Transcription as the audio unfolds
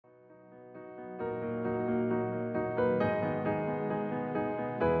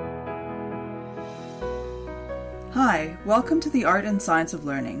Hi, welcome to the Art and Science of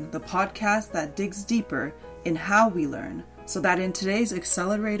Learning, the podcast that digs deeper in how we learn, so that in today's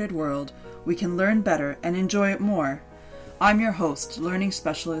accelerated world, we can learn better and enjoy it more. I'm your host, learning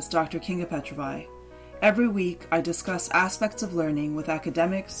specialist Dr. Kinga Petrovai. Every week, I discuss aspects of learning with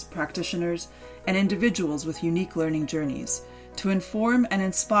academics, practitioners, and individuals with unique learning journeys to inform and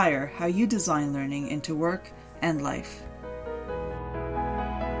inspire how you design learning into work and life.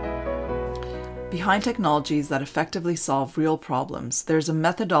 Behind technologies that effectively solve real problems, there's a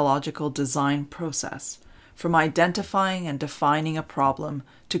methodological design process. From identifying and defining a problem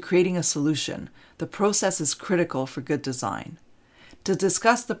to creating a solution, the process is critical for good design. To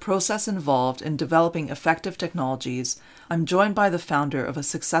discuss the process involved in developing effective technologies, I'm joined by the founder of a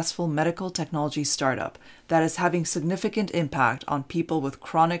successful medical technology startup that is having significant impact on people with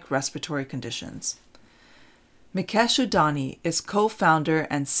chronic respiratory conditions. Mikesh Udani is co-founder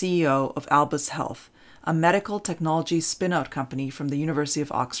and CEO of Albus Health, a medical technology spin-out company from the University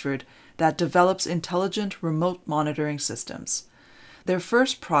of Oxford that develops intelligent remote monitoring systems. Their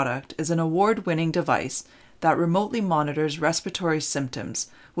first product is an award-winning device that remotely monitors respiratory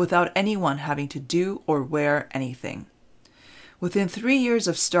symptoms without anyone having to do or wear anything. Within 3 years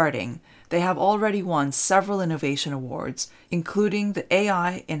of starting, they have already won several innovation awards, including the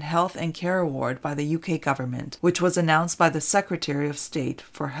AI in Health and Care Award by the UK government, which was announced by the Secretary of State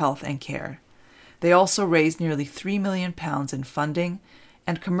for Health and Care. They also raised nearly £3 million in funding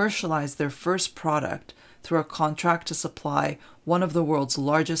and commercialized their first product through a contract to supply one of the world's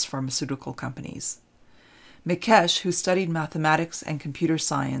largest pharmaceutical companies. Mikesh, who studied mathematics and computer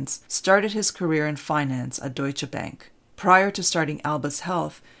science, started his career in finance at Deutsche Bank. Prior to starting Albus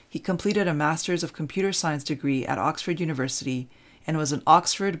Health, he completed a Master's of Computer Science degree at Oxford University and was an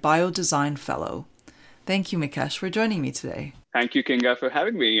Oxford Biodesign Fellow. Thank you, Mikesh, for joining me today. Thank you, Kinga, for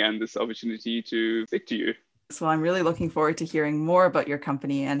having me and this opportunity to speak to you. So I'm really looking forward to hearing more about your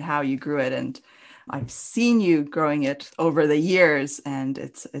company and how you grew it. And I've seen you growing it over the years, and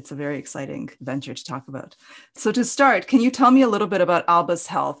it's a very exciting venture to talk about. So to start, can you tell me a little bit about Albus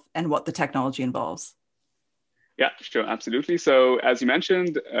Health and what the technology involves? Yeah, sure, absolutely. So as you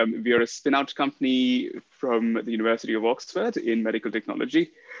mentioned, we are a spin-out company from the University of Oxford in medical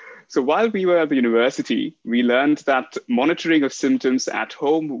technology. So while we were at the university, we learned that monitoring of symptoms at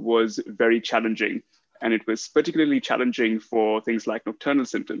home was very challenging. And it was particularly challenging for things like nocturnal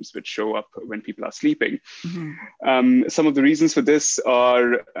symptoms, which show up when people are sleeping. Mm-hmm. Some of the reasons for this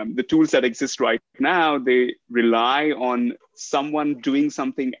are the tools that exist right now. They rely on someone doing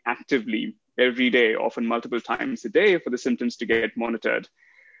something actively every day, often multiple times a day, for the symptoms to get monitored.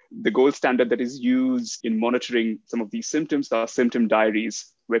 The gold standard that is used in monitoring some of these symptoms are symptom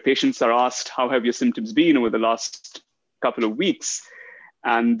diaries, where patients are asked, how have your symptoms been over the last couple of weeks?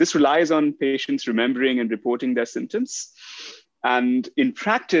 And this relies on patients remembering and reporting their symptoms. And in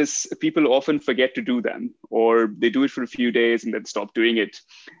practice, people often forget to do them, or they do it for a few days and then stop doing it.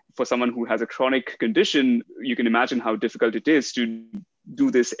 For someone who has a chronic condition, you can imagine how difficult it is to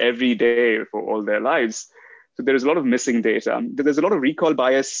do this every day for all their lives. So there's a lot of missing data. There's a lot of recall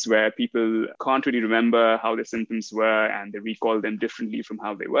bias where people can't really remember how their symptoms were and they recall them differently from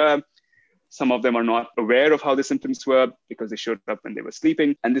how they were. Some of them are not aware of how the symptoms were because they showed up when they were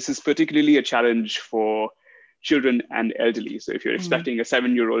sleeping. And this is particularly a challenge for children and elderly. So if you're expecting a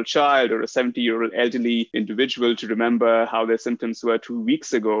 7-year-old child or a 70-year-old elderly individual to remember how their symptoms were 2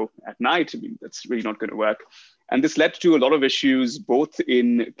 weeks ago at night, that's really not going to work. And this led to a lot of issues, both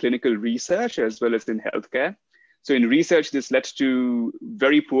in clinical research as well as in healthcare. So in research, this led to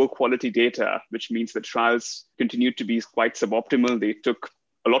very poor quality data, which means that trials continued to be quite suboptimal. They took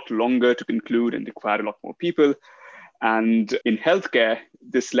a lot longer to conclude and required a lot more people. And in healthcare,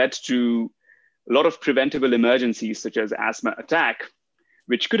 this led to a lot of preventable emergencies, such as asthma attack,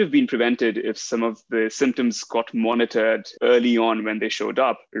 which could have been prevented if some of the symptoms got monitored early on when they showed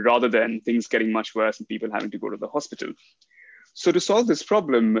up, rather than things getting much worse and people having to go to the hospital. So to solve this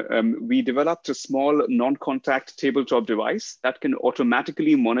problem, we developed a small non-contact tabletop device that can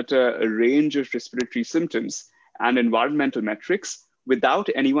automatically monitor a range of respiratory symptoms and environmental metrics without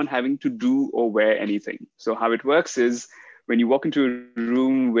anyone having to do or wear anything. So how it works is, when you walk into a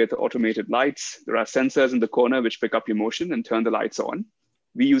room with automated lights, there are sensors in the corner which pick up your motion and turn the lights on.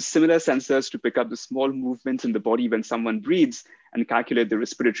 We use similar sensors to pick up the small movements in the body when someone breathes and calculate the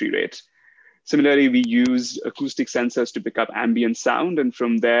respiratory rate. Similarly, we use acoustic sensors to pick up ambient sound, and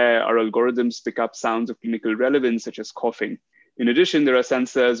from there, our algorithms pick up sounds of clinical relevance, such as coughing. In addition, there are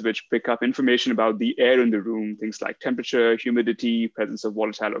sensors which pick up information about the air in the room, things like temperature, humidity, presence of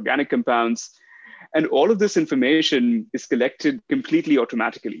volatile organic compounds. And all of this information is collected completely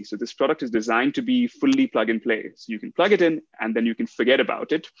automatically. So this product is designed to be fully plug and play. So you can plug it in and then you can forget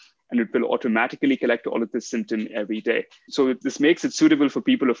about it, and it will automatically collect all of this symptom every day. So this makes it suitable for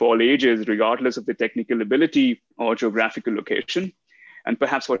people of all ages, regardless of the technical ability or geographical location. And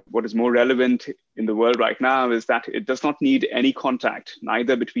perhaps what is more relevant in the world right now is that it does not need any contact,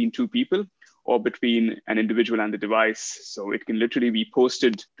 neither between two people or between an individual and the device. So it can literally be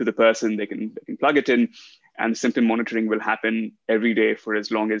posted to the person, they can plug it in, and symptom monitoring will happen every day for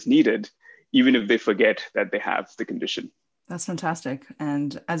as long as needed, even if they forget that they have the condition. That's fantastic.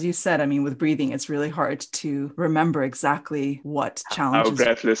 And as you said, I mean, with breathing, it's really hard to remember exactly what challenges. How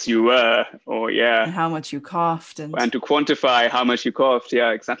breathless you were, and how much you coughed. And to quantify how much you coughed. Yeah,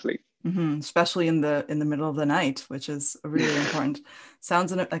 exactly. Mm-hmm. Especially in the middle of the night, which is really important.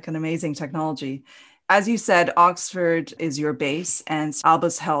 Sounds like an amazing technology. As you said, Oxford is your base, and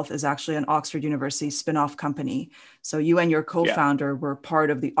Albus Health is actually an Oxford University spin-off company. So you and your co-founder were part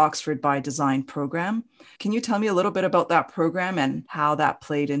of the Oxford by Design program. Can you tell me a little bit about that program and how that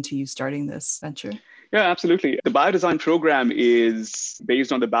played into you starting this venture? Yeah, absolutely. The biodesign program is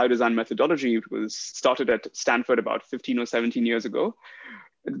based on the biodesign methodology. It was started at Stanford about 15 or 17 years ago.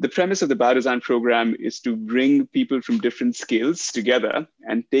 The premise of the biodesign program is to bring people from different skills together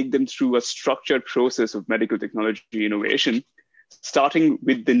and take them through a structured process of medical technology innovation, starting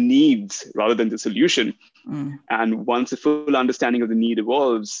with the needs rather than the solution. And once a full understanding of the need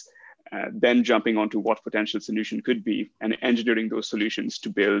evolves, then jumping onto what potential solution could be and engineering those solutions to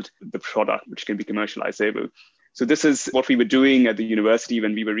build the product which can be commercializable. So this is what we were doing at the university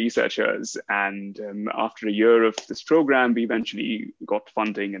when we were researchers. And after a year of this program, we eventually got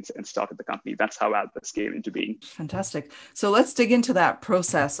funding and started the company. That's how Albus came into being. Fantastic. So let's dig into that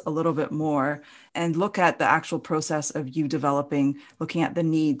process a little bit more and look at the actual process of you developing, looking at the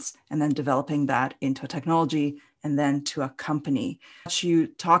needs, and then developing that into a technology and then to a company. You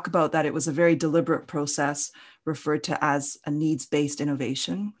talk about that it was a very deliberate process referred to as a needs-based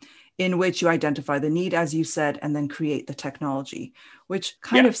innovation, in which you identify the need, as you said, and then create the technology, which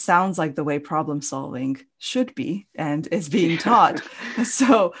kind of sounds like the way problem solving should be and is being taught.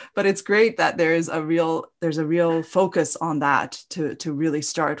 But it's great that there's a real focus on that to really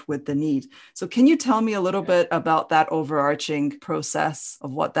start with the need. So can you tell me a little bit about that overarching process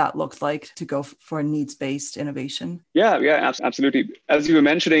of what that looked like to go for needs-based innovation? Yeah, absolutely. As you were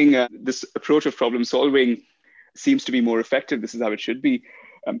mentioning, this approach of problem solving seems to be more effective. This is how it should be.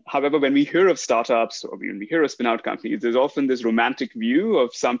 However, when we hear of startups or when we hear of spin-out companies, there's often this romantic view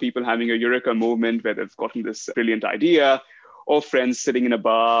of some people having a eureka moment where they've gotten this brilliant idea, or friends sitting in a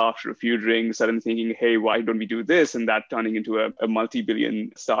bar after a few drinks, suddenly thinking, hey, why don't we do this? And that turning into a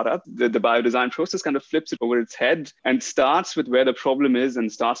multi-billion startup. The biodesign process kind of flips it over its head and starts with where the problem is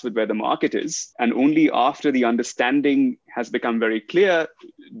and starts with where the market is. And only after the understanding has become very clear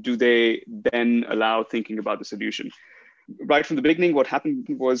do they then allow thinking about the solution. Right from the beginning, what happened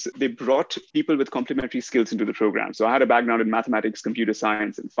was they brought people with complementary skills into the program. So I had a background in mathematics, computer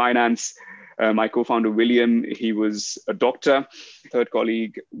science, and finance. My co-founder, William, he was a doctor. Third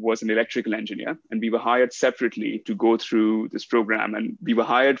colleague was an electrical engineer. And we were hired separately to go through this program. And we were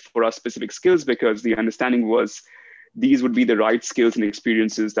hired for our specific skills because the understanding was these would be the right skills and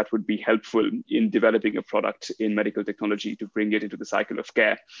experiences that would be helpful in developing a product in medical technology to bring it into the cycle of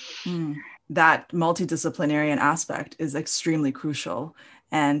care. That multidisciplinary aspect is extremely crucial.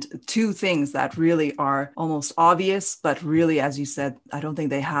 And two things that really are almost obvious, but really, as you said, I don't think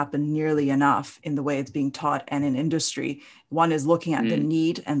they happen nearly enough in the way it's being taught and in industry. One is looking at the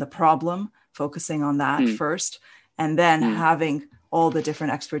need and the problem, focusing on that first, and then having all the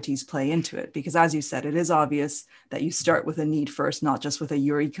different expertise play into it. Because as you said, it is obvious that you start with a need first, not just with a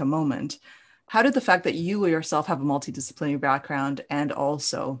eureka moment. How did the fact that you yourself have a multidisciplinary background and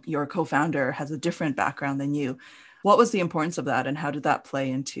also your co-founder has a different background than you, what was the importance of that and how did that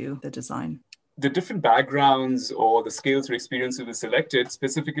play into the design? The different backgrounds or the skills or experiences were selected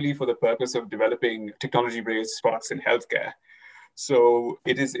specifically for the purpose of developing technology-based products in healthcare. So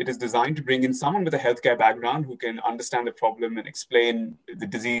it is designed to bring in someone with a healthcare background who can understand the problem and explain the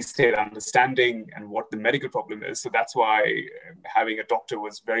disease state understanding and what the medical problem is. So that's why having a doctor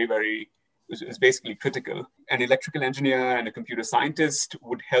was is basically critical. An electrical engineer and a computer scientist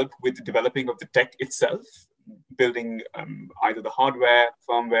would help with the developing of the tech itself, building either the hardware,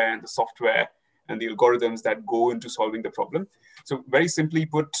 firmware, and the software, and the algorithms that go into solving the problem. So very simply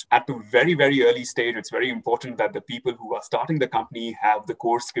put, at the very, very early stage, it's very important that the people who are starting the company have the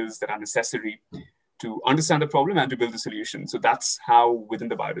core skills that are necessary to understand the problem and to build the solution. So that's how within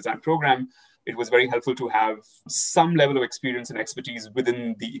the biodesign program, it was very helpful to have some level of experience and expertise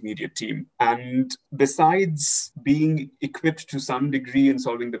within the immediate team. And besides being equipped to some degree in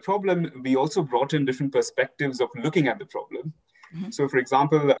solving the problem, we also brought in different perspectives of looking at the problem. So, for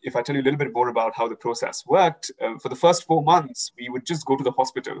example, if I tell you a little bit more about how the process worked, for the first 4 months, we would just go to the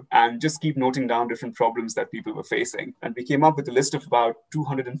hospital and just keep noting down different problems that people were facing. And we came up with a list of about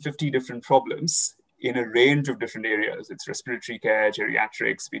 250 different problems in a range of different areas. It's respiratory care,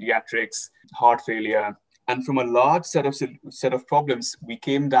 geriatrics, pediatrics, heart failure. And from a large set of problems, we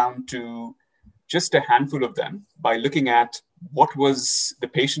came down to just a handful of them by looking at what was the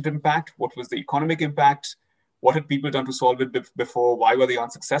patient impact, what was the economic impact, what had people done to solve it before, why were they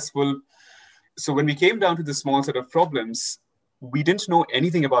unsuccessful. So when we came down to the small set of problems, we didn't know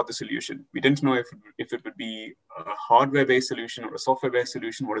anything about the solution. We didn't know if it would be a hardware-based solution or a software-based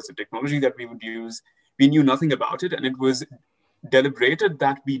solution. What is the technology that we would use? We knew nothing about it. And it was deliberated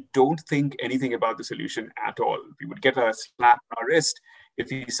that we don't think anything about the solution at all. We would get a slap on our wrist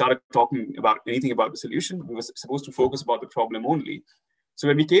if we started talking about anything about the solution. We were supposed to focus about the problem only. So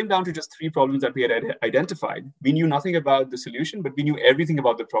when we came down to just 3 problems that we had identified, we knew nothing about the solution, but we knew everything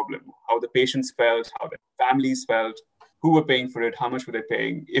about the problem, how the patients felt, how the families felt, who were paying for it, how much were they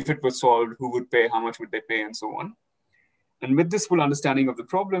paying, if it was solved, who would pay, how much would they pay, and so on. And with this full understanding of the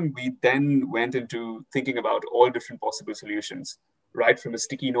problem, we then went into thinking about all different possible solutions, right from a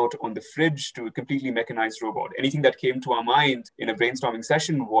sticky note on the fridge to a completely mechanized robot. Anything that came to our mind in a brainstorming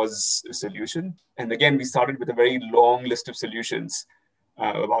session was a solution. And again, we started with a very long list of solutions,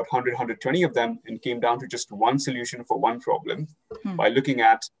 about 100, 120 of them, and came down to just one solution for one problem by looking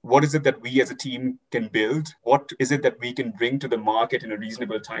at what is it that we as a team can build, what is it that we can bring to the market in a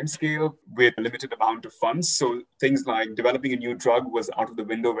reasonable time scale with a limited amount of funds. So things like developing a new drug was out of the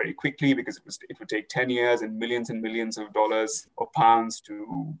window very quickly because it would take 10 years and millions of dollars or pounds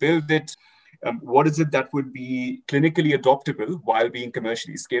to build it. What is it that would be clinically adoptable while being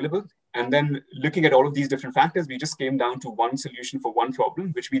commercially scalable? And then looking at all of these different factors, we just came down to one solution for one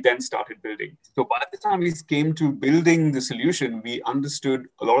problem, which we then started building. So by the time we came to building the solution, we understood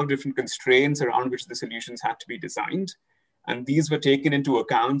a lot of different constraints around which the solutions had to be designed. And these were taken into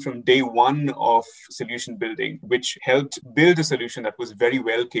account from day one of solution building, which helped build a solution that was very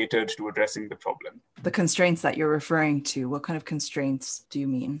well catered to addressing the problem. The constraints that you're referring to, what kind of constraints do you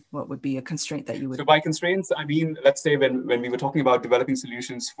mean? What would be a constraint that you would... So by constraints, I mean, let's say when we were talking about developing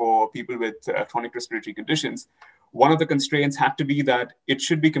solutions for people with chronic respiratory conditions, one of the constraints had to be that it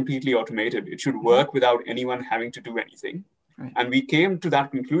should be completely automated. It should work without anyone having to do anything. Right. And we came to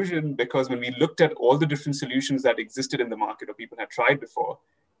that conclusion because when we looked at all the different solutions that existed in the market or people had tried before,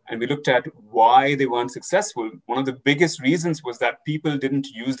 and we looked at why they weren't successful, one of the biggest reasons was that people didn't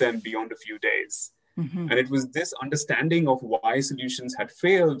use them beyond a few days. And it was this understanding of why solutions had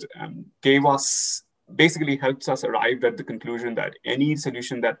failed basically helps us arrive at the conclusion that any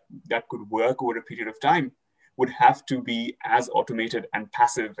solution that could work over a period of time would have to be as automated and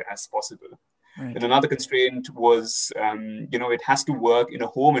passive as possible. Right. And another constraint was, it has to work in a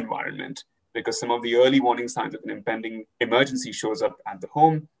home environment because some of the early warning signs of an impending emergency shows up at the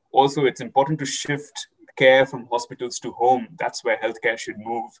home. Also, it's important to shift care from hospitals to home. That's where healthcare should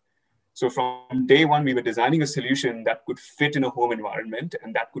move. So from day one, we were designing a solution that could fit in a home environment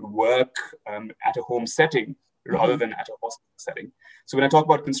and that could work at a home setting rather than at a hospital setting. So when I talk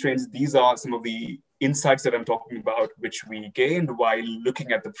about constraints, these are some of the insights that I'm talking about, which we gained while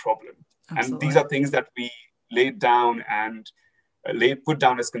looking at the problem. Absolutely. And these are things that we laid down and put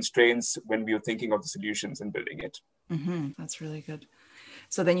down as constraints when we were thinking of the solutions and building it. That's really good.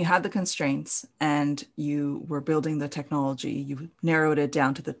 So then you had the constraints and you were building the technology. You narrowed it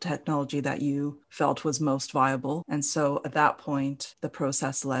down to the technology that you felt was most viable. And so at that point, the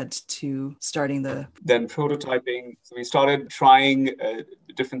process led to starting Then prototyping. So we started trying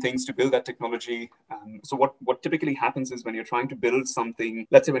different things to build that technology. So what typically happens is when you're trying to build something,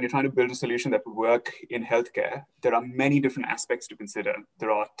 let's say when you're trying to build a solution that would work in healthcare, there are many different aspects to consider.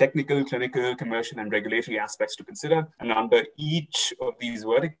 There are technical, clinical, commercial, and regulatory aspects to consider. And under each of these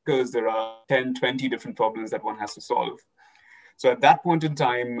verticals, there are 10, 20 different problems that one has to solve. So at that point in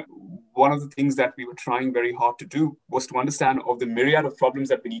time, one of the things that we were trying very hard to do was to understand of the myriad of problems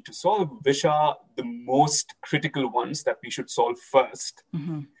that we need to solve, which are the most critical ones that we should solve first.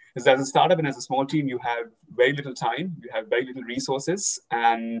 Because as a startup and as a small team, you have very little time, you have very little resources,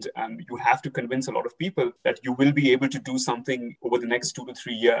 and you have to convince a lot of people that you will be able to do something over the next 2 to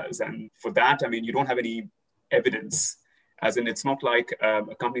 3 years. And for that, you don't have any evidence. As in, it's not like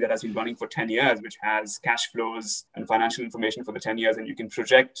a company that has been running for 10 years, which has cash flows and financial information for the 10 years, and you can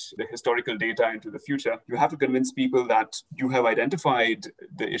project the historical data into the future. You have to convince people that you have identified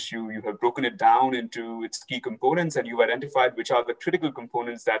the issue, you have broken it down into its key components, and you've identified which are the critical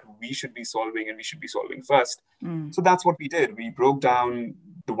components that we should be solving and we should be solving first. So that's what we did. We broke down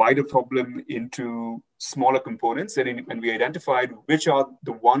the wider problem into smaller components, and we identified which are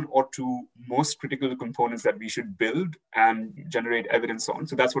the one or two most critical components that we should build and generate evidence on.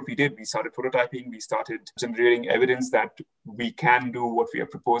 So that's what we did. We started prototyping, we started generating evidence that we can do what we are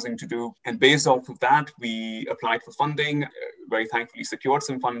proposing to do. And based off of that, we applied for funding, very thankfully secured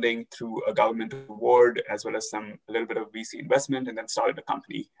some funding through a government award, as well as a little bit of VC investment, and then started a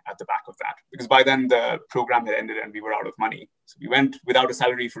company at the back of that. Because by then the program had ended and we were out of money. So we went without a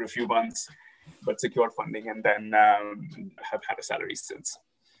salary for a few months, but secured funding, and then have had a salary since.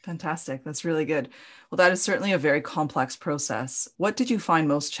 Fantastic. That's really good. Well, that is certainly a very complex process. What did you find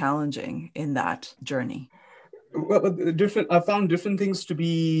most challenging in that journey? Well, I found different things to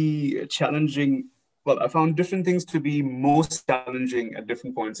be challenging. Well, I found different things to be most challenging at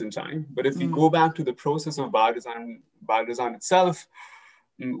different points in time. But if we go back to the process of biodesign itself,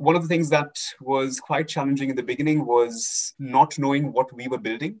 one of the things that was quite challenging in the beginning was not knowing what we were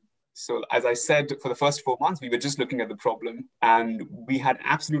building. So as I said, for the first 4 months, we were just looking at the problem and we had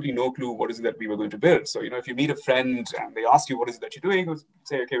absolutely no clue what is it that we were going to build. So, if you meet a friend and they ask you, what is it that you're doing? You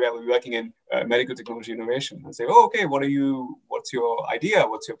say, okay, well, we're working in medical technology innovation. And say, oh, okay, what's your idea?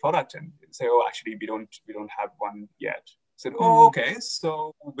 What's your product? And say, oh, actually, we don't have one yet. I said, oh, okay,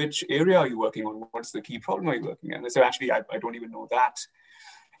 so which area are you working on? What's the key problem are you working on? And they said, actually, I don't even know that.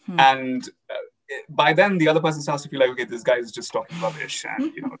 And by then, the other person starts to feel like, okay, this guy is just talking rubbish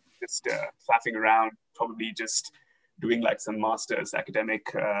and, just faffing around, probably just doing like some master's academic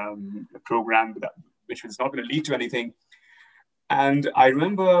program, which was not going to lead to anything. And I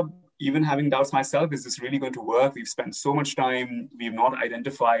remember even having doubts myself, is this really going to work? We've spent so much time, we've not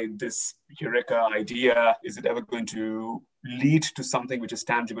identified this eureka idea. Is it ever going to lead to something which is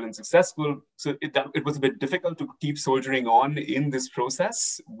tangible and successful? So it was a bit difficult to keep soldiering on in this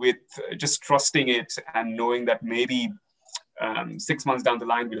process with just trusting it and knowing that maybe 6 months down the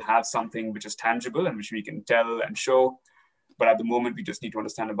line, we'll have something which is tangible and which we can tell and show. But at the moment, we just need to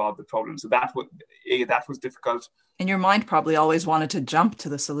understand about the problem. So that was difficult. And your mind probably always wanted to jump to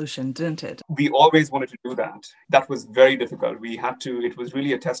the solution, didn't it? We always wanted to do that. That was very difficult. It was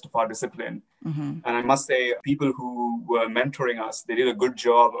really a test of our discipline. And I must say, people who were mentoring us, they did a good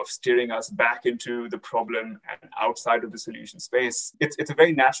job of steering us back into the problem and outside of the solution space. It's a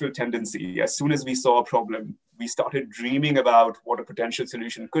very natural tendency. As soon as we saw a problem, we started dreaming about what a potential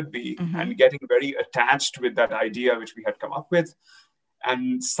solution could be and getting very attached with that idea which we had come up with.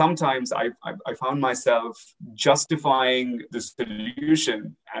 And sometimes I found myself justifying the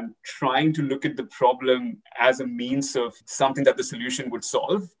solution and trying to look at the problem as a means of something that the solution would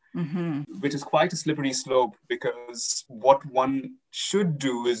solve, which is quite a slippery slope, because what one should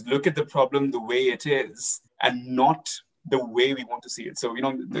do is look at the problem the way it is and not the way we want to see it. So,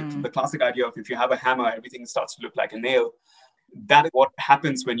 the classic idea of if you have a hammer, everything starts to look like a nail. That is what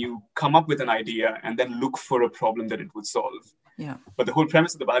happens when you come up with an idea and then look for a problem that it would solve. Yeah. But the whole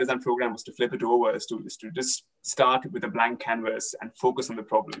premise of the biodesign program was to flip it over, is to just start with a blank canvas and focus on the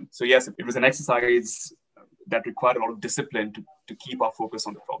problem. So yes, it was an exercise that required a lot of discipline to keep our focus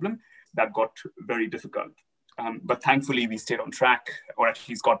on the problem. That got very difficult. But thankfully, we stayed on track, or at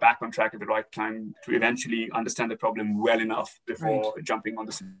least got back on track at the right time to eventually understand the problem well enough before jumping on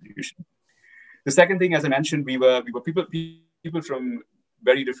the solution. The second thing, as I mentioned, we were people from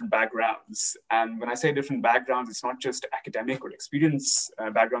very different backgrounds. And when I say different backgrounds, it's not just academic or experience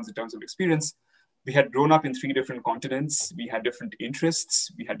backgrounds in terms of experience. We had grown up in 3 different continents. We had different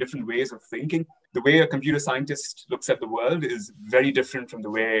interests. We had different ways of thinking. The way a computer scientist looks at the world is very different from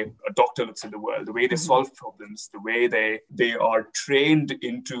the way a doctor looks at the world. The way they solve problems, the way they are trained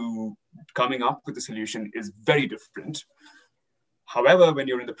into coming up with a solution is very different. However, when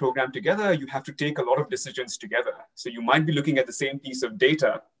you're in the program together, you have to take a lot of decisions together. So you might be looking at the same piece of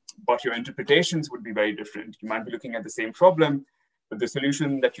data, but your interpretations would be very different. You might be looking at the same problem, but the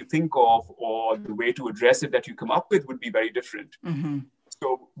solution that you think of or the way to address it that you come up with would be very different.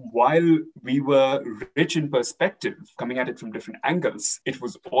 So while we were rich in perspective, coming at it from different angles, it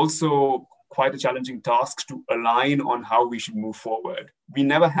was also quite a challenging task to align on how we should move forward. We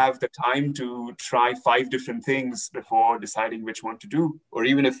never have the time to try 5 different things before deciding which one to do. Or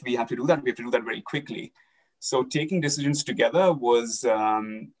even if we have to do that, we have to do that very quickly. So taking decisions together was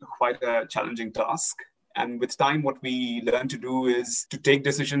quite a challenging task. And with time, what we learned to do is to take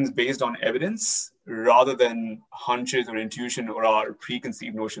decisions based on evidence rather than hunches or intuition or our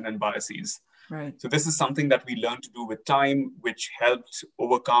preconceived notion and biases. Right. So this is something that we learned to do with time, which helped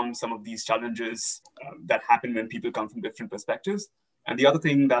overcome some of these challenges that happen when people come from different perspectives. And the other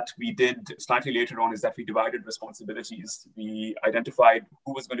thing that we did slightly later on is that we divided responsibilities. We identified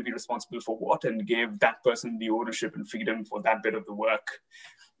who was going to be responsible for what and gave that person the ownership and freedom for that bit of the work,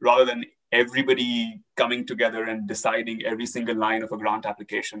 rather than everybody coming together and deciding every single line of a grant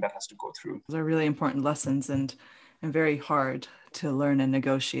application that has to go through. Those are really important lessons and very hard to learn and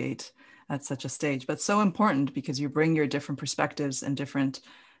negotiate at such a stage, but so important because you bring your different perspectives and different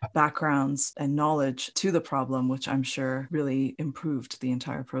backgrounds and knowledge to the problem, which I'm sure really improved the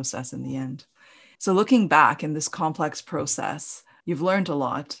entire process in the end. So looking back in this complex process, you've learned a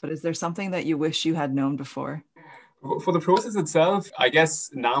lot, but is there something that you wish you had known before? For the process itself, I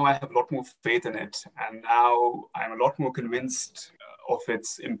guess now I have a lot more faith in it. And now I'm a lot more convinced of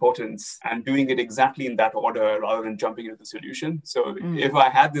its importance and doing it exactly in that order rather than jumping into the solution. So if I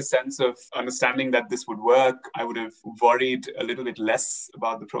had this sense of understanding that this would work, I would have worried a little bit less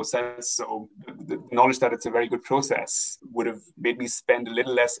about the process. So the knowledge that it's a very good process would have made me spend a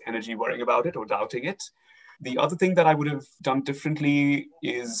little less energy worrying about it or doubting it. The other thing that I would have done differently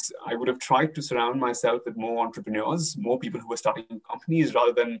is I would have tried to surround myself with more entrepreneurs, more people who were starting companies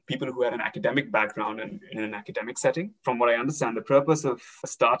rather than people who had an academic background and in an academic setting. From what I understand, the purpose of a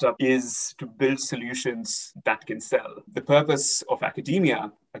startup is to build solutions that can sell. The purpose of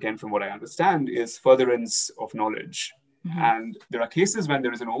academia, again, from what I understand, is furtherance of knowledge. Mm-hmm. And there are cases when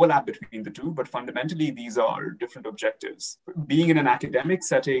there is an overlap between the two, but fundamentally, these are different objectives. Being in an academic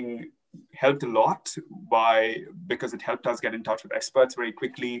setting helped a lot because it helped us get in touch with experts very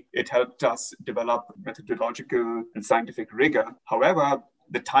quickly. It helped us develop methodological and scientific rigor. However,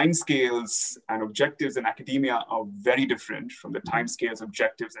 the timescales and objectives in academia are very different from the timescales,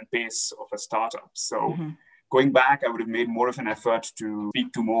 objectives, and pace of a startup. So going back, I would have made more of an effort to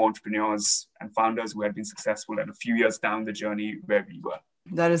speak to more entrepreneurs and founders who had been successful and a few years down the journey where we were.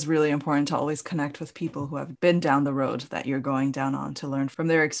 That is really important, to always connect with people who have been down the road that you're going down on, to learn from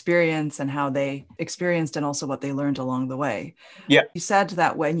their experience and how they experienced and also what they learned along the way. Yeah. You said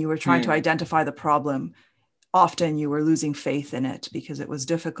that when you were trying to identify the problem, often you were losing faith in it because it was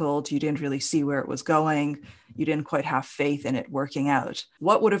difficult. You didn't really see where it was going. You didn't quite have faith in it working out.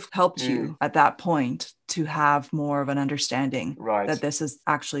 What would have helped you at that point to have more of an understanding that this is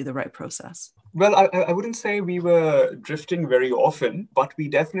actually the right process? Well, I wouldn't say we were drifting very often, but we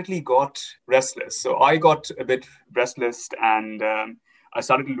definitely got restless. So I got a bit restless and I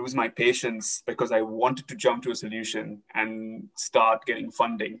started to lose my patience because I wanted to jump to a solution and start getting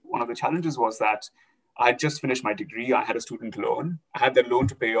funding. One of the challenges was that I had just finished my degree. I had a student loan. I had that loan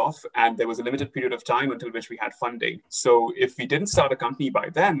to pay off, and there was a limited period of time until which we had funding. So if we didn't start a company by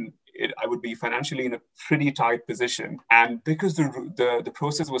then, I would be financially in a pretty tight position. And because the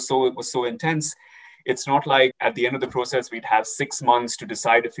process was so intense, it's not like at the end of the process, we'd have 6 months to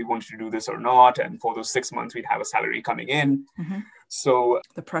decide if we wanted to do this or not. And for those 6 months, we'd have a salary coming in. Mm-hmm. So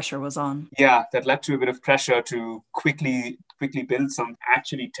the pressure was on. Yeah, that led to a bit of pressure to quickly build some,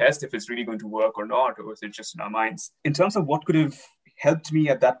 actually test if it's really going to work or not, or is it just in our minds. In terms of what could have helped me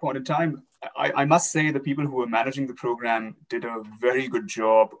at that point in time, I must say the people who were managing the program did a very good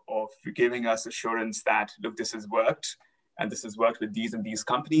job of giving us assurance that, look, this has worked. And this has worked with these and these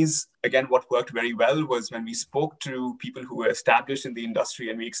companies. Again, what worked very well was when we spoke to people who were established in the industry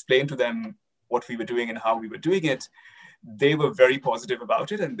and we explained to them what we were doing and how we were doing it, they were very positive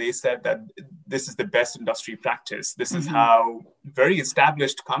about it. And they said that this is the best industry practice. This is how very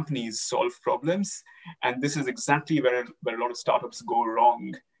established companies solve problems. And this is exactly where a lot of startups go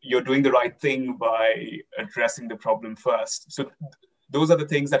wrong. You're doing the right thing by addressing the problem first. So those are the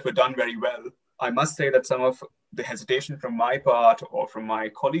things that were done very well. I must say that some of the hesitation from my part or from my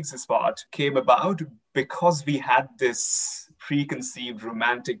colleagues' part came about because we had this preconceived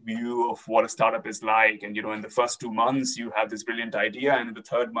romantic view of what a startup is like. And, in the first 2 months, you have this brilliant idea. And in the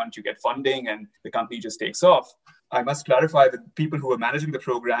third month, you get funding and the company just takes off. I must clarify that people who were managing the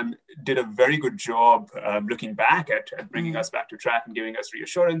program did a very good job looking back at bringing us back to track and giving us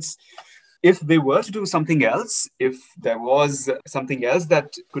reassurance. If they were to do something else, if there was something else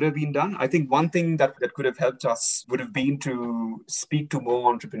that could have been done, I think one thing that could have helped us would have been to speak to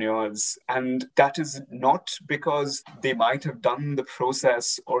more entrepreneurs. And that is not because they might have done the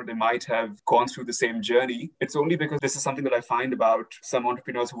process or they might have gone through the same journey. It's only because this is something that I find about some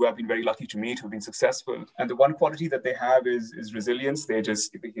entrepreneurs who have been very lucky to meet, who've been successful. And the one quality that they have is resilience. They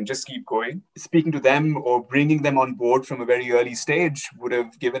can just keep going. Speaking to them or bringing them on board from a very early stage would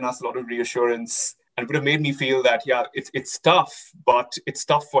have given us a lot of reassurance and would have made me feel that, it's tough, but it's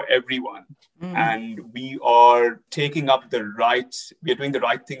tough for everyone. and we are doing the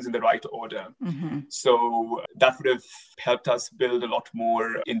right things in the right order. So that would have helped us build a lot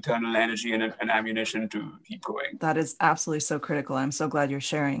more internal energy and ammunition to keep going. That is absolutely so critical. I'm so glad you're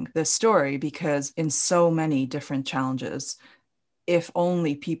sharing this story, because in so many different challenges, if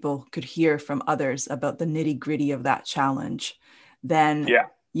only people could hear from others about the nitty-gritty of that challenge, then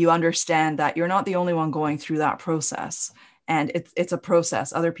you understand that you're not the only one going through that process. And it's a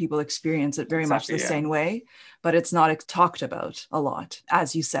process. Other people experience it very much the same way, but it's not talked about a lot.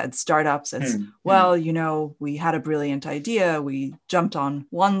 As you said, startups, it's, we had a brilliant idea. We jumped on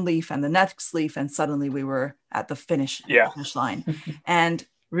one leaf and the next leaf, and suddenly we were at the finish line. And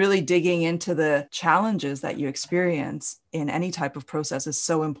really digging into the challenges that you experience in any type of process is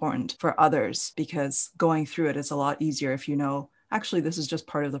so important for others, because going through it is a lot easier if you know, actually, this is just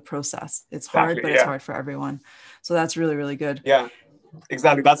part of the process. It's hard, but it's hard for everyone. So that's really, really good. Yeah,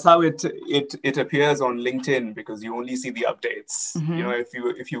 exactly. That's how it appears on LinkedIn, because you only see the updates.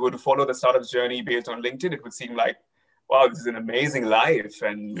 If you were to follow the startup's journey based on LinkedIn, it would seem like, wow, this is an amazing life.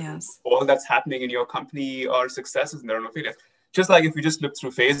 And all that's happening in your company are successes and there are no failures. Just like if you just look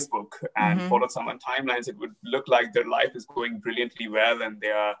through Facebook and followed someone's timelines, it would look like their life is going brilliantly well and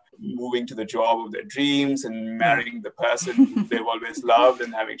they are moving to the job of their dreams and marrying the person they've always loved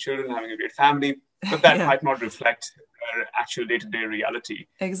and having children, having a great family. But that might not reflect their actual day-to-day reality.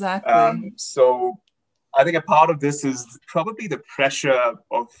 Exactly. So I think a part of this is probably the pressure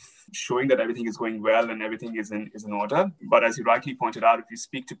of showing that everything is going well and everything is in order. But as you rightly pointed out, if you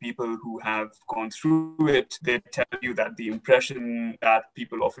speak to people who have gone through it, they tell you that the impression that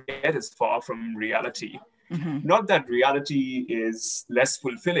people often get is far from reality. Not that reality is less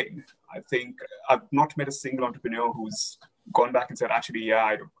fulfilling. I think I've not met a single entrepreneur who's gone back and said, actually,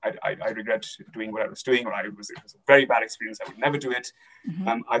 I regret doing what I was doing, or it was a very bad experience, I would never do it.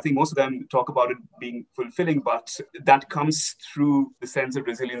 I think most of them talk about it being fulfilling, but that comes through the sense of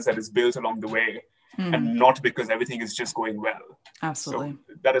resilience that is built along the way, and not because everything is just going well. Absolutely.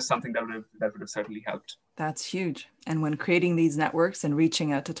 So that is something that would have certainly helped. That's huge. And when creating these networks and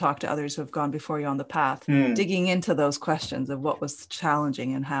reaching out to talk to others who have gone before you on the path, digging into those questions of what was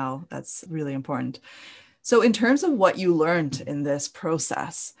challenging and how, that's really important. So in terms of what you learned in this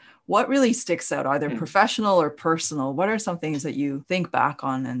process, what really sticks out, either professional or personal? What are some things that you think back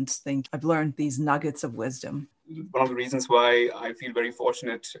on and think, I've learned these nuggets of wisdom? One of the reasons why I feel very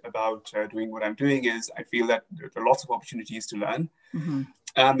fortunate about doing what I'm doing is I feel that there are lots of opportunities to learn.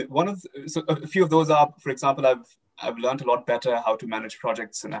 So a few of those are, for example, I've learned a lot better how to manage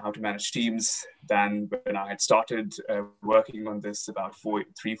projects and how to manage teams than when I had started working on this about 4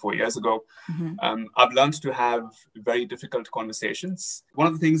 years ago. I've learned to have very difficult conversations. One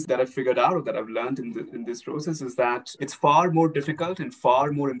of the things that I've figured out, or that I've learned in this process, is that it's far more difficult and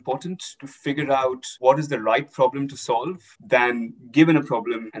far more important to figure out what is the right problem to solve than given a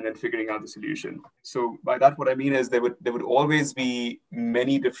problem and then figuring out the solution. So by that, what I mean is there would always be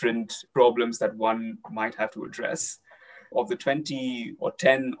many different problems that one might have to address. Of the 20 or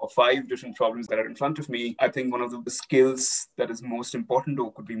 10 or 5 different problems that are in front of me, I think one of the skills that is most important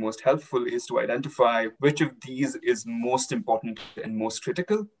or could be most helpful is to identify which of these is most important and most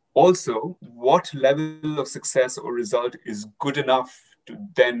critical. Also, what level of success or result is good enough to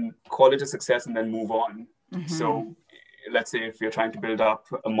then call it a success and then move on. So let's say if we're trying to build up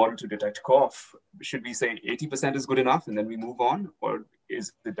a model to detect cough, should we say 80% is good enough and then we move on? Or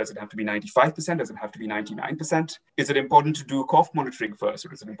does it have to be 95%? Does it have to be 99%? Is it important to do cough monitoring first,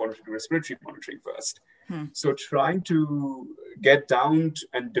 or is it important to do respiratory monitoring first? So trying to get down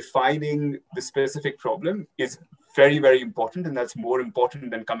and defining the specific problem is very, very important. And that's more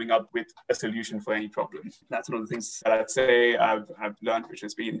important than coming up with a solution for any problem. That's one of the things that I'd say I've learned, which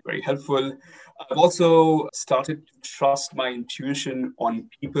has been very helpful. I've also started to trust my intuition on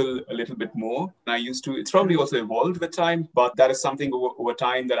people a little bit more than I used to. It's probably also evolved with time, but that is something over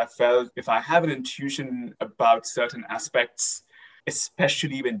time that I felt if I have an intuition about certain aspects,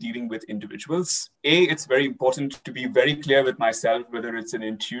 especially when dealing with individuals, it's very important to be very clear with myself whether it's an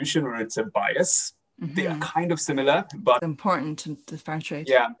intuition or it's a bias. They are kind of similar, but it's important to differentiate.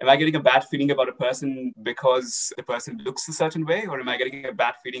 Yeah. Am I getting a bad feeling about a person because the person looks a certain way? Or am I getting a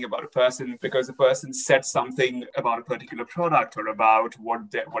bad feeling about a person because the person said something about a particular product or about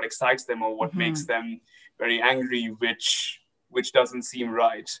what excites them or what makes them very angry, which doesn't seem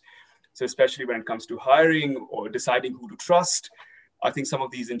right? So especially when it comes to hiring or deciding who to trust, I think some of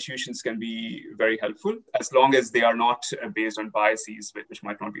these intuitions can be very helpful as long as they are not based on biases, which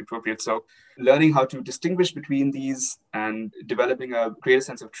might not be appropriate. So learning how to distinguish between these and developing a greater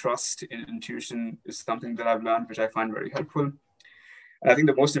sense of trust in intuition is something that I've learned, which I find very helpful. And I think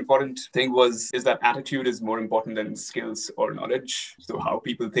the most important thing is that attitude is more important than skills or knowledge. So how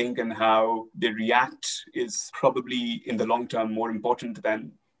people think and how they react is probably in the long term more important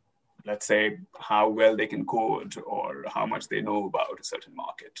than, let's say, how well they can code or how much they know about a certain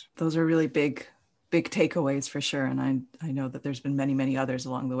market. Those are really big takeaways for sure. And I know that there's been many, many others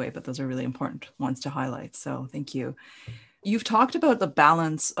along the way, but those are really important ones to highlight. So thank you. You've talked about the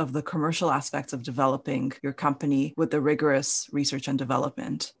balance of the commercial aspects of developing your company with the rigorous research and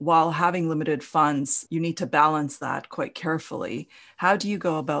development. While having limited funds, you need to balance that quite carefully. How do you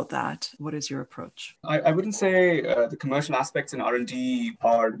go about that? What is your approach? I wouldn't say the commercial aspects in R&D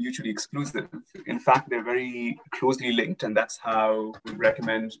are mutually exclusive. In fact, they're very closely linked, and that's how we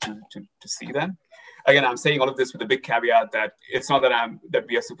recommend to see them. Again, I'm saying all of this with a big caveat that it's not that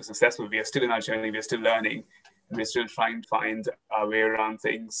we are super successful. We are still in our journey. We are still learning. We're still trying to find our way around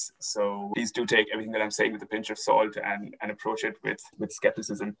things. So please do take everything that I'm saying with a pinch of salt and approach it with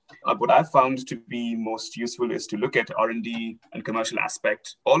skepticism. What I've found to be most useful is to look at R&D and commercial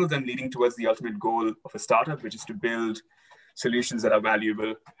aspect, all of them leading towards the ultimate goal of a startup, which is to build solutions that are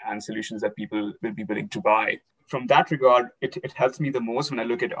valuable and solutions that people will be willing to buy. From that regard, it helps me the most when I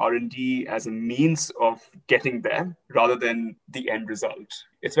look at R&D as a means of getting there rather than the end result.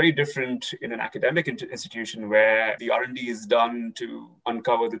 It's very different in an academic institution where the R&D is done to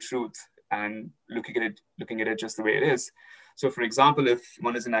uncover the truth and looking at it just the way it is. So, for example, if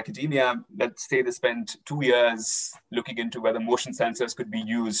one is in academia, let's say they spent 2 years looking into whether motion sensors could be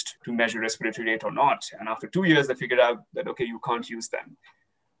used to measure respiratory rate or not. And after 2 years, they figured out that, okay, you can't use them.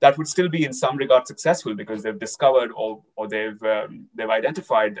 That would still be in some regard successful because they've discovered or they've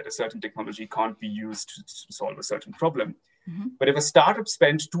identified that a certain technology can't be used to solve a certain problem. Mm-hmm. But if a startup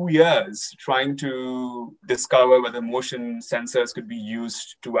spent 2 years trying to discover whether motion sensors could be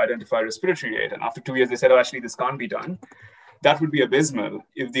used to identify respiratory rate, and after 2 years they said, oh, actually, this can't be done, that would be abysmal.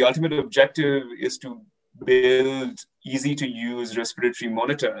 If the ultimate objective is to build easy-to-use respiratory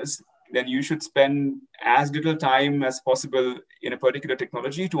monitors, then you should spend as little time as possible in a particular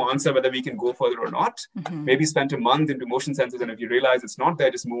technology to answer whether we can go further or not. Mm-hmm. Maybe spend a month into motion sensors, and if you realize it's not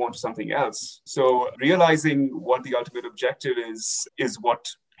there, just move on to something else. So realizing what the ultimate objective is what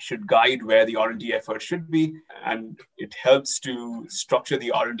should guide where the R&D effort should be. And it helps to structure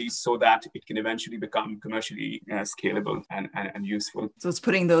the R&D so that it can eventually become commercially scalable and useful. So it's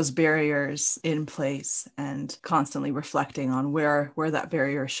putting those barriers in place and constantly reflecting on where that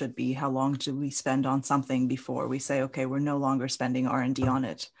barrier should be. How long do we spend on something before we say, okay, we're no longer spending R&D on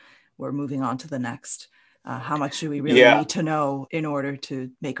it. We're moving on to the next. How much do we really need to know in order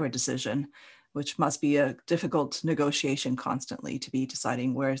to make our decision? Which must be a difficult negotiation constantly to be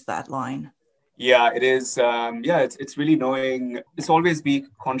deciding where's that line. Yeah, it is. It's really knowing. It's always be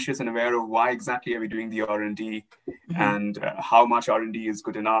conscious and aware of why exactly are we doing the R&D, mm-hmm. and how much R&D is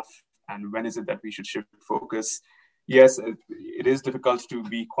good enough, and when is it that we should shift focus. Yes, it is difficult to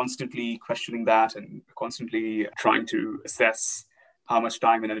be constantly questioning that and constantly trying to assess how much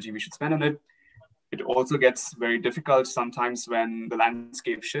time and energy we should spend on it. It also gets very difficult sometimes when the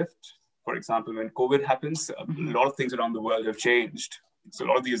landscape shifts. For example, when COVID happens, a lot of things around the world have changed. So a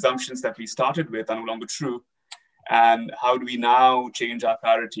lot of the assumptions that we started with are no longer true. And how do we now change our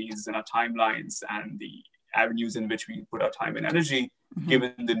priorities and our timelines and the avenues in which we put our time and energy, mm-hmm.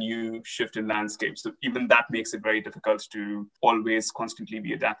 given the new shift in landscape? So even that makes it very difficult to always constantly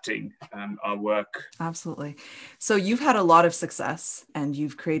be adapting our work. Absolutely. So you've had a lot of success and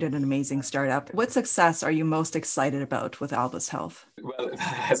you've created an amazing startup. What success are you most excited about with Albus Health? Well,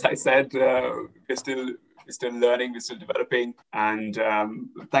 as I said, we're still learning, we're still developing, and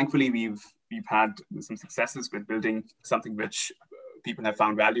thankfully we've had some successes with building something which people have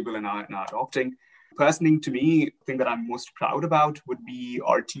found valuable and are adopting. Personally, to me, the thing that I'm most proud about would be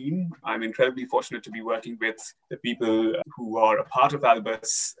our team. I'm incredibly fortunate to be working with the people who are a part of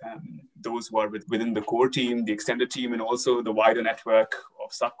Albus, those who are within the core team, the extended team, and also the wider network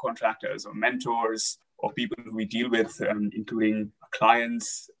of subcontractors or mentors or people who we deal with, including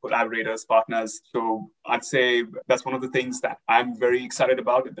clients, collaborators, partners. So I'd say that's one of the things that I'm very excited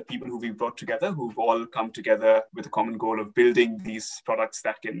about, the people who we've brought together, who've all come together with a common goal of building these products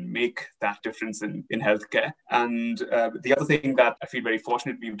that can make that difference in healthcare. And the other thing that I feel very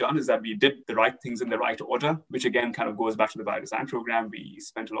fortunate we've done is that we did the right things in the right order, which again kind of goes back to the biodesign program. We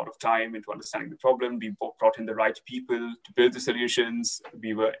spent a lot of time into understanding the problem. We brought in the right people to build the solutions.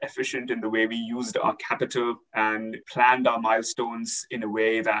 We were efficient in the way we used our capital and planned our milestones in a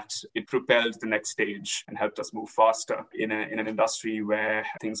way that it propelled the next stage and helped us move faster in an industry where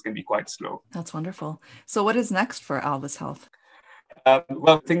things can be quite slow. That's wonderful. So what is next for Albus Health?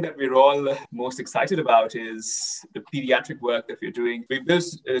 Well, the thing that we're all most excited about is the pediatric work that we're doing. We built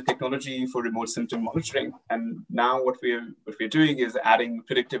technology for remote symptom monitoring, and now what we're doing is adding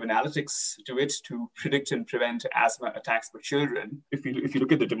predictive analytics to it to predict and prevent asthma attacks for children. If you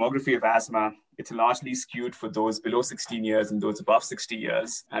look at the demography of asthma, it's largely skewed for those below 16 years and those above 60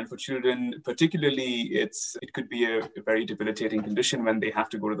 years. And for children, particularly, it could be a very debilitating condition when they have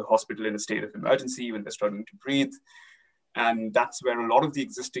to go to the hospital in a state of emergency, when they're struggling to breathe. And that's where a lot of the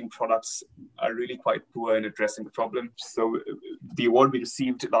existing products are really quite poor in addressing the problem. So the award we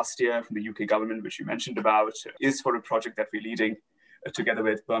received last year from the UK government, which you mentioned about, is for a project that we're leading together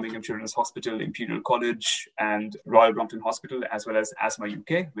with Birmingham Children's Hospital, Imperial College, and Royal Brompton Hospital, as well as Asthma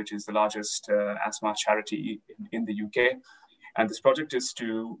UK, which is the largest asthma charity in the UK. And this project is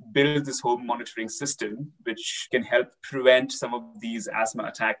to build this home monitoring system, which can help prevent some of these asthma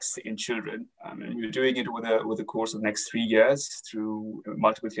attacks in children. And we're doing it over the course of the next 3 years through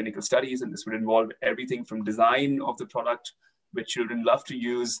multiple clinical studies. And this would involve everything from design of the product, which children love to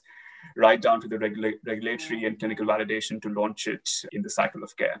use, right down to the regulatory and clinical validation to launch it in the cycle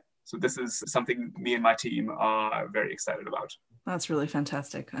of care. So this is something me and my team are very excited about. That's really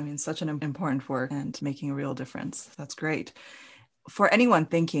fantastic. I mean, such an important work and making a real difference. That's great. For anyone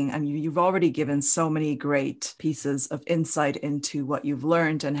thinking, I mean, you've already given so many great pieces of insight into what you've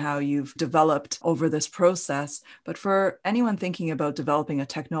learned and how you've developed over this process. But for anyone thinking about developing a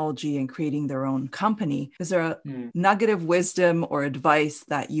technology and creating their own company, is there a nugget of wisdom or advice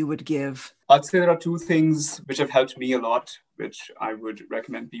that you would give? I'd say there are two things which have helped me a lot, which I would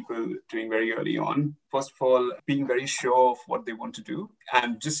recommend people doing very early on. First of all, being very sure of what they want to do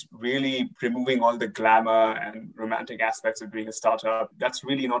and just really removing all the glamour and romantic aspects of being a startup. That's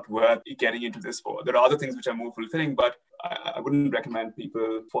really not worth getting into this for. There are other things which are more fulfilling, but I wouldn't recommend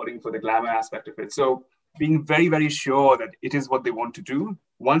people falling for the glamour aspect of it. So being very, very sure that it is what they want to do.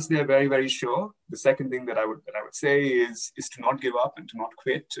 Once they're very, very sure, the second thing that I would say is to not give up and to not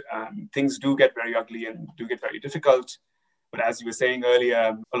quit. Things do get very ugly and do get very difficult. But as you were saying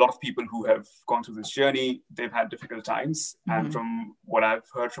earlier, a lot of people who have gone through this journey, they've had difficult times. Mm-hmm. And from what I've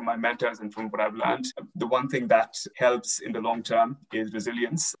heard from my mentors and from what I've learned, the one thing that helps in the long term is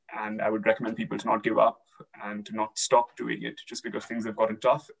resilience. And I would recommend people to not give up and to not stop doing it just because things have gotten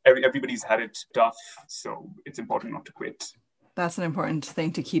tough. Everybody's had it tough, so it's important not to quit. That's an important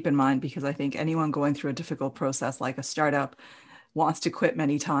thing to keep in mind because I think anyone going through a difficult process like a startup wants to quit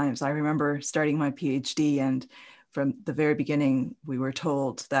many times. I remember starting my PhD, and from the very beginning, we were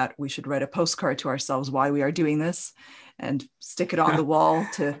told that we should write a postcard to ourselves why we are doing this and stick it on the wall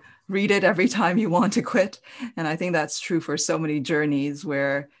to read it every time you want to quit. And I think that's true for so many journeys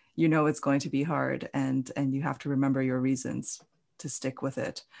where you know it's going to be hard and you have to remember your reasons to stick with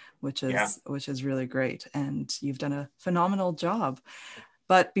it, which is really great. And you've done a phenomenal job.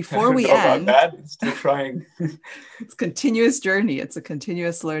 But before we end, it's still trying. It's a continuous journey. It's a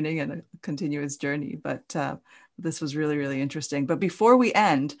continuous learning and a continuous journey. But this was really, really interesting. But before we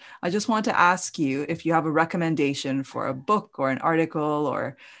end, I just want to ask you if you have a recommendation for a book or an article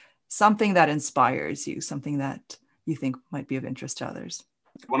or something that inspires you, something that you think might be of interest to others.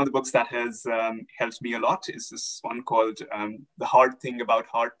 One of the books that has helped me a lot is this one called The Hard Thing About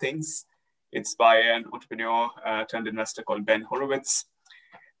Hard Things. It's by an entrepreneur turned investor called Ben Horowitz.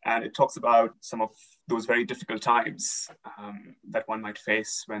 And it talks about some of those very difficult times that one might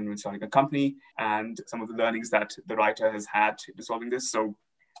face when starting a company and some of the learnings that the writer has had in solving this. So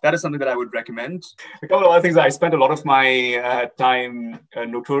that is something that I would recommend. A couple of other things, I spent a lot of my time, a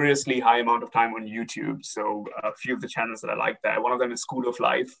notoriously high amount of time on YouTube. So a few of the channels that I like there. One of them is School of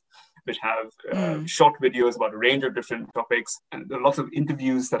Life, which have short videos about a range of different topics. And there are lots of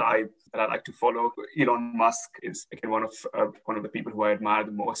interviews that I like to follow. Elon Musk is again one of the people who I admire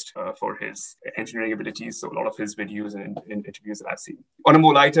the most for his engineering abilities. So a lot of his videos and interviews that I've seen. On a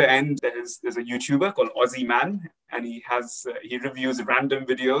more lighter end, there's a YouTuber called Aussie Man, and he reviews random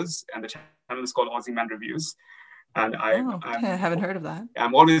videos, and the channel is called Aussie Man Reviews. And I haven't heard of that.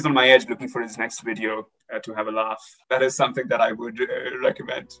 I'm always on my edge looking for his next video to have a laugh. That is something that I would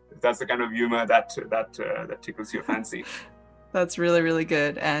recommend. That's the kind of humor that tickles your fancy. That's really, really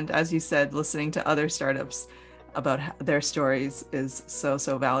good. And as you said, listening to other startups about their stories is so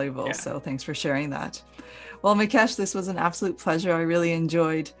valuable. Yeah. So thanks for sharing that. Well, Mukesh, this was an absolute pleasure. I really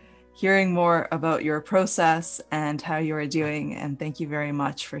enjoyed hearing more about your process and how you are doing. And thank you very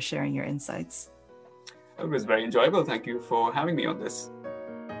much for sharing your insights. It was very enjoyable. Thank you for having me on this.